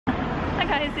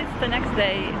guys, it's the next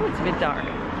day. Oh, it's a bit dark.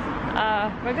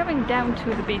 We're going down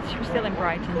to the beach. We're still in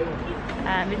Brighton.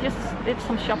 And we just did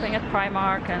some shopping at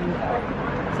Primark and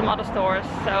some other stores.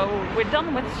 So we're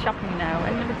done with shopping now.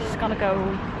 And we're just gonna go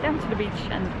down to the beach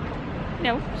and, you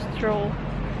know, stroll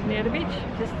near the beach.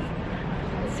 Just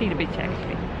see the beach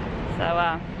actually. So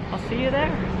I'll see you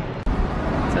there.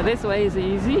 So this way is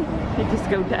easy. You just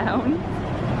go down.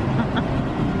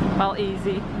 Well,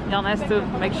 easy. Jan has to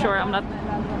make sure I'm not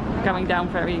going down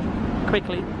very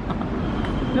quickly.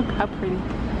 Look how pretty.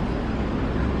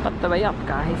 But the way up,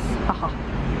 guys.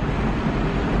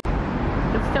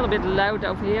 It's still a bit loud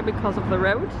over here because of the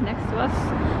road next to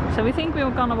us. So we think we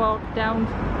were gonna walk down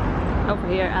over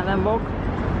here and then walk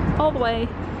all the way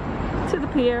to the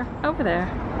pier over there.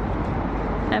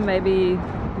 And maybe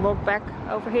walk back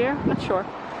over here. Not sure.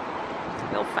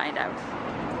 We'll find out.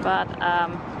 But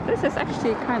this is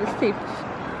actually kind of steep.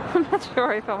 I'm not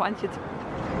sure if I want you to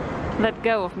let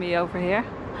go of me over here.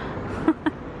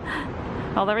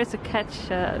 Well, there is a catch.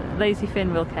 Lazy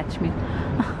Fin will catch me.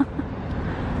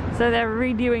 So they're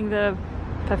redoing the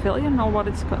pavilion, or what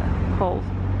it's called.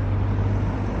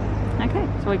 Okay,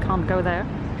 so we can't go there.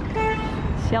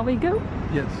 Shall we go?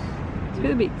 Yes. To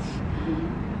the beach.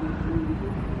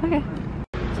 Okay.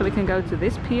 So we can go to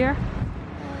this pier.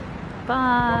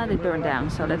 But it burned down,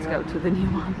 so let's go to the new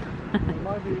one.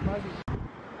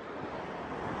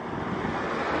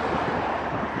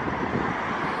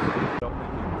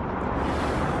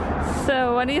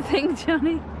 So, what do you think,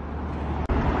 Johnny?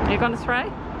 Are you gonna try?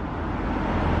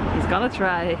 He's gonna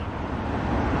try.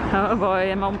 Oh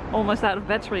boy, I'm almost out of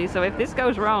battery, so if this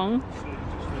goes wrong...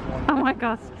 Oh my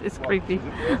god, it's creepy.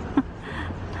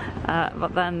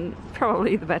 But then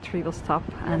probably the battery will stop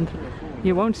and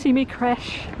you won't see me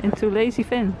crash into Lazy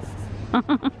Fins.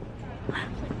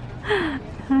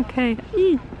 Okay.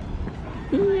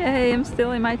 Yay, I'm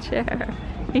still in my chair.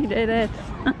 He did it.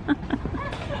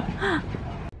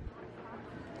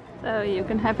 So you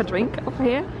can have a drink over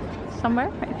here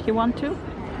somewhere if you want to,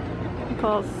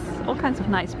 because all kinds of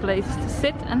nice places to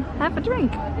sit and have a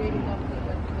drink.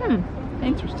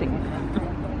 Interesting.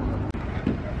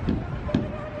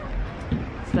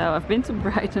 So I've been to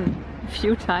Brighton a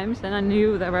few times and I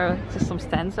knew there were just some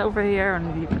stands over here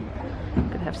and you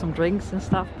could have some drinks and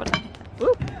stuff, but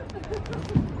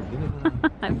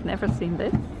I've never seen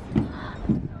this.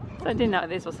 So I didn't know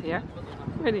this was here.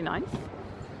 Really nice.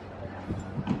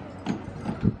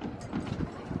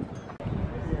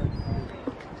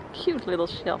 Cute little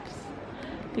shops.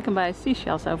 You can buy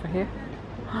seashells over here.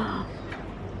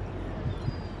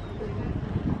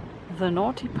 The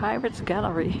Naughty Pirates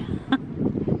Gallery.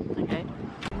 Okay.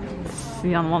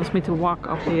 Jan wants me to walk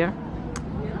up here.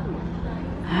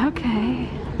 Okay.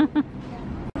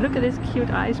 Look at this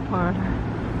cute ice parlor.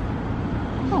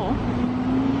 Oh,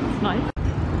 it's nice.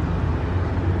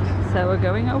 So we're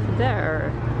going over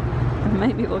there. And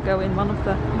maybe we'll go in one of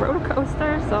the roller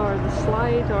coasters or the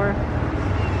slide, or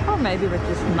maybe we're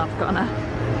just not gonna.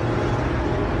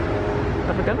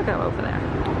 But we're gonna go over there.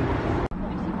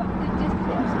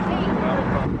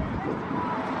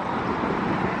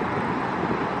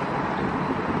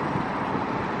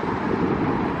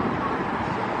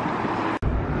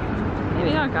 Here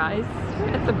we are, guys. We're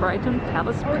at the Brighton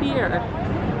Palace Pier.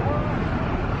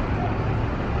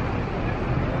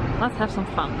 Let's have some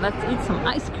fun. Let's eat some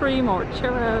ice cream or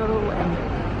churro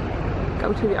and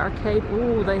go to the arcade.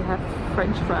 Ooh, they have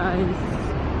French fries.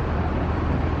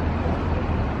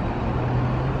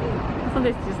 Doesn't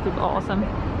this just look awesome?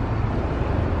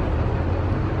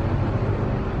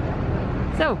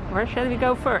 So, where shall we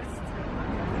go first?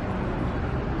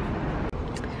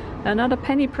 Another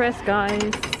penny press,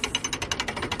 guys.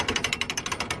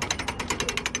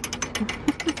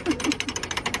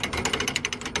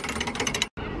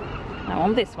 Now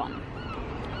on this one.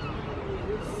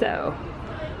 So,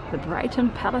 the Brighton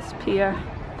Palace Pier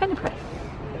penny press.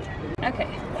 Okay,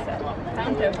 so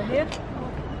pound over here,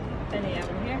 penny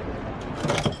over here.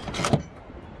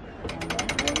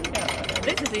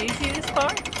 This is easy, this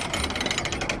part.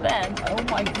 Then, oh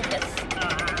my goodness.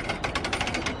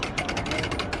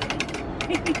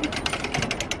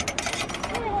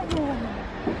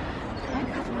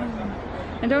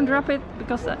 And don't drop it,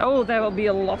 because oh, there will be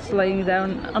a lot laying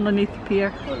down underneath the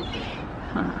pier.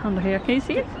 Under here, can you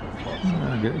see it?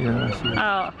 Yeah, I see it.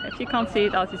 Oh, if you can't see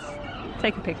it, I'll just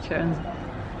take a picture and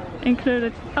include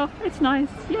it. Oh, it's nice,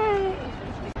 yay!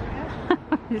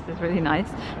 This is really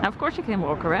nice. Now, of course you can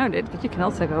walk around it, but you can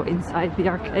also go inside the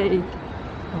arcade.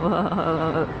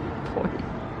 Whoa, boy.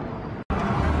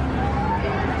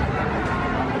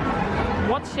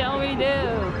 What shall we do?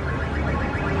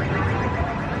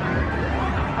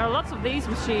 There are lots lots of these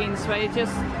machines where it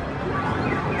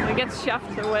gets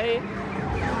shoved away.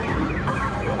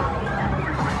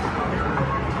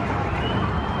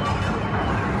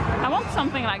 I want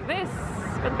something like this,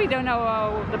 but we don't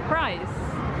know the price.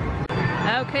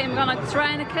 Okay, I'm gonna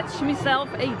try and catch myself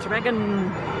a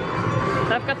dragon.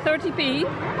 So I've got 30p.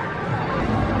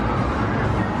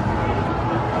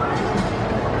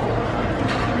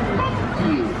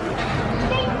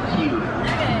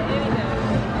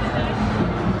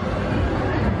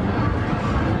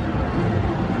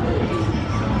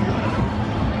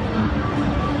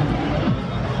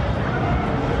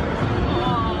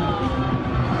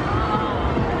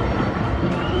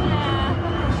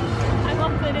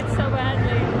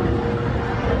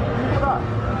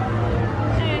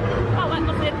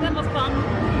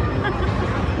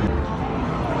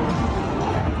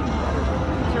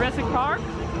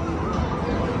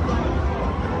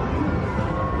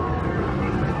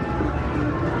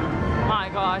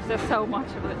 There's so much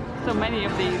of it, so many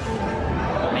of these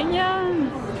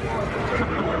minions.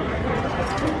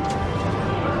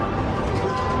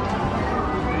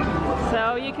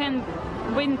 So you can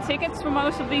win tickets for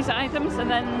most of these items, and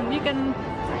then you can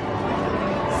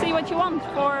see what you want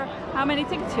for how many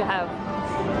tickets you have.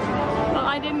 Well,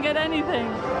 I didn't get anything.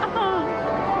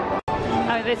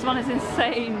 Oh, this one is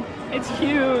insane. It's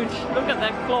huge. Look at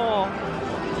that claw.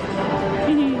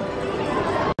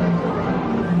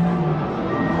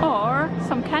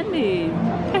 Some candy.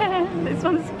 This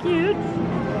one's cute.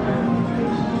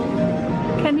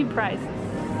 Candy prices.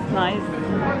 Nice.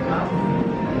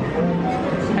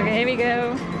 Okay, here we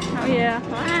go. Oh yeah.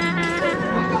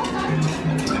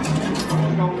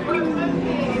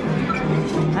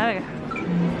 There we go.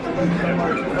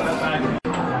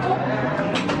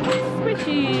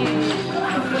 Squishy.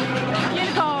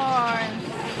 Unicorns.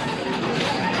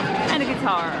 And a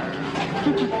guitar.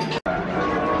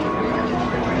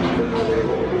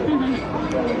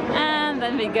 And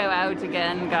then we go out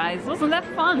again, guys. Wasn't that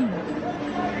fun?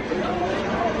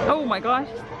 Oh my gosh.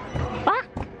 Ah!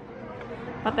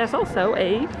 But there's also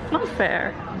a fun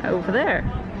fair over there.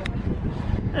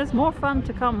 There's more fun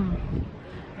to come.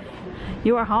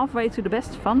 You are halfway to the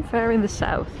best fun fair in the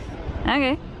south.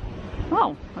 Okay.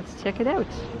 Well, let's check it out.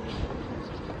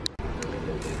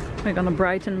 We're gonna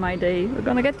brighten my day. We're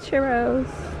gonna get churros.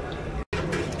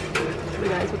 So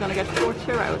guys, we're gonna get 4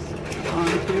 churros. 1,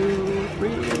 2,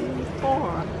 3,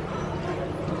 4.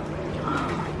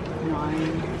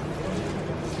 9.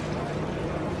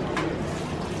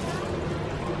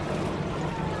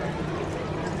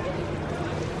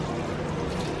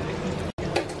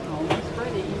 Almost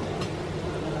ready.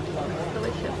 Looks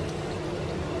delicious.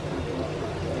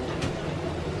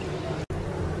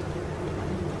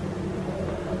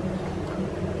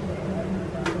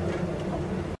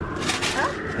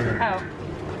 Oh.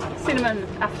 Cinnamon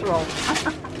after all.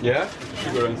 Yeah?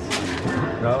 Sugar and...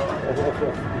 No,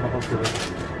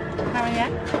 How many?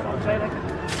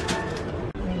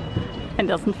 It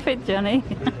doesn't fit, Johnny.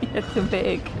 It's too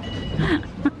big.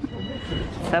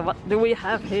 So what do we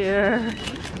have here?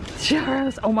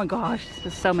 Churros. Oh my gosh,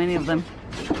 there's so many of them.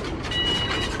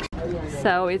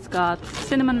 So it's got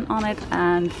cinnamon on it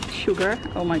and sugar.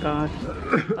 Oh my gosh.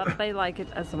 But they like it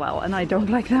as well, and I don't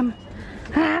like them.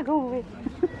 Ah, go away.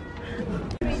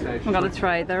 I'm gonna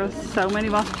try it. There are so many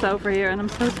wasps over here and I'm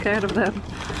so scared of them.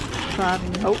 But,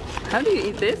 oh, how do you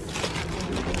eat this?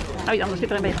 Oh, anders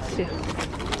zit er een beetje.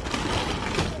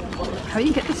 How do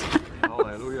you get this?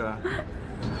 Hallelujah.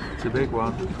 It's a big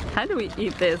one. How do we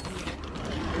eat this?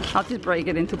 I'll just break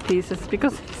it into pieces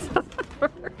because it doesn't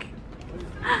work.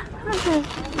 Okay.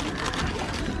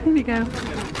 Here we go.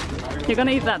 You're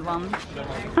gonna eat that one.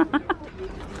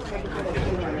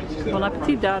 Bon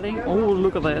appetit, darling. Oh,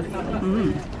 look at this.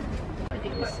 Mm.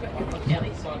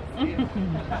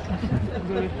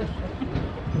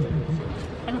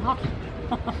 And hot.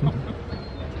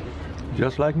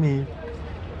 Just like me.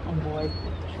 Oh boy.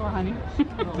 Sure, honey.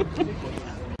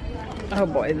 Oh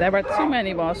boy, there were too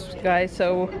many wasps, guys.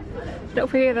 So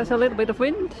over here there's a little bit of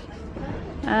wind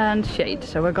and shade.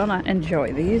 So we're gonna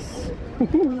enjoy these.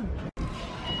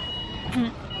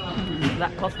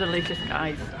 That was delicious,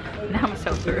 guys. Now I'm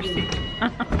so thirsty.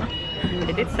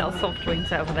 They did sell soft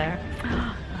drinks over there.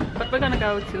 But we're gonna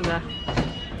go to the...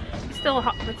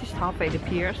 We're just halfway to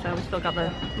Pier, so we still got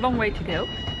a long way to go.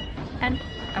 And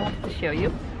I wanted to show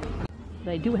you.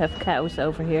 They do have cows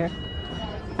over here.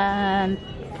 And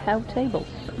cow tables.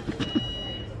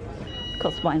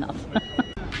 Because why not?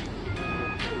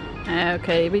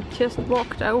 Okay, we just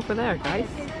walked over there, guys.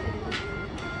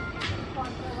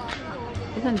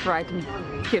 Isn't Brighton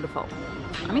beautiful?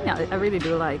 I mean, I really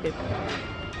do like it.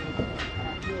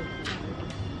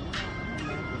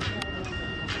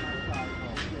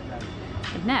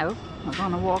 Right, now we're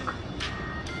gonna walk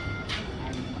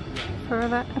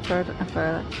further and further and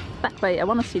further that way. I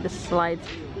want to see the slide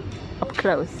up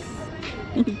close.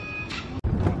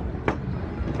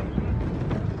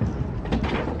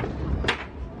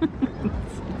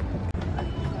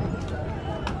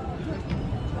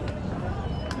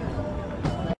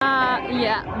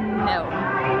 Yeah, no.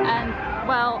 And,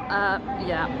 well,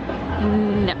 yeah,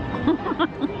 no.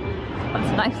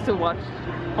 It's nice to watch,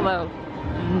 although,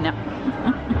 no.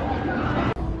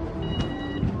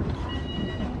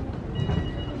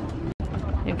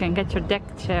 You can get your deck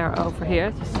chair over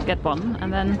here, just get one,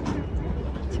 and then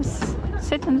just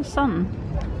sit in the sun,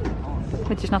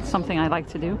 which is not something I like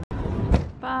to do.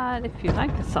 But if you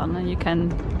like the sun and you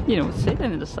can, you know, sit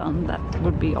in the sun, that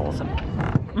would be awesome.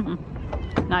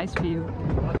 Nice view.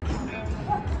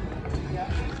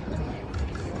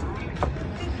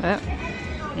 Oh,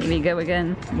 here we go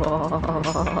again. Whoa.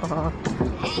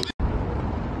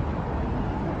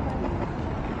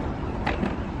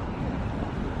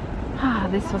 Ah,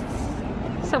 this was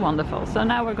so wonderful. So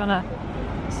now we're gonna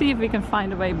see if we can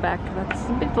find a way back that's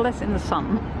a bit less in the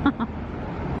sun.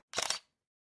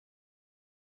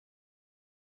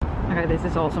 Okay, this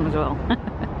is awesome as well.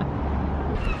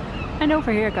 And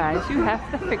over here, guys, you have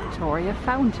the Victoria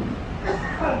Fountain.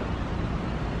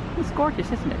 It's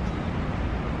gorgeous, isn't it?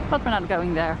 But we're not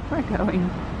going there. We're going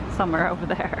somewhere over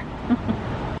there.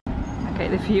 Okay,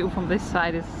 the view from this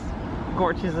side is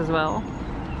gorgeous as well.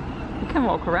 You can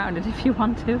walk around it if you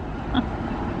want to.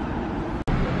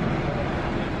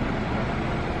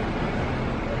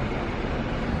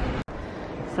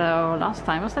 So last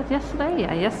time, was that yesterday?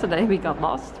 Yeah, yesterday we got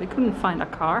lost. We couldn't find a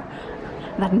car.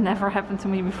 That never happened to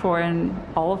me before in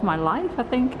all of my life, I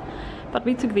think. But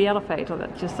we took the elevator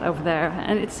that's just over there,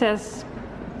 and it says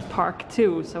Park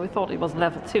 2, so we thought it was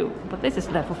level 2, but this is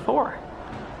level 4.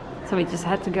 So we just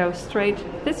had to go straight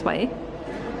this way.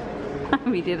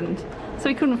 We didn't, so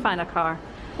we couldn't find a car.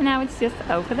 And now it's just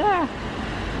over there.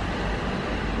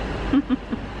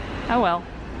 Oh well.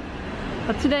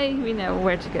 But today we know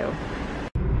where to go.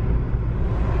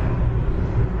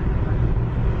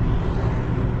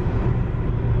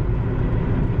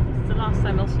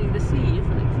 Time we'll see the sea,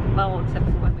 isn't it? Well, except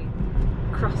for when we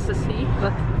cross the sea,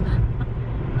 but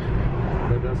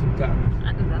That doesn't count.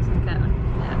 That doesn't count,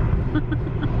 yeah.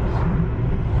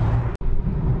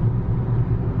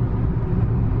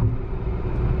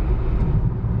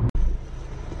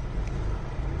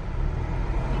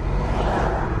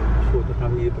 Dan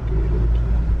gaan we hier parkeren.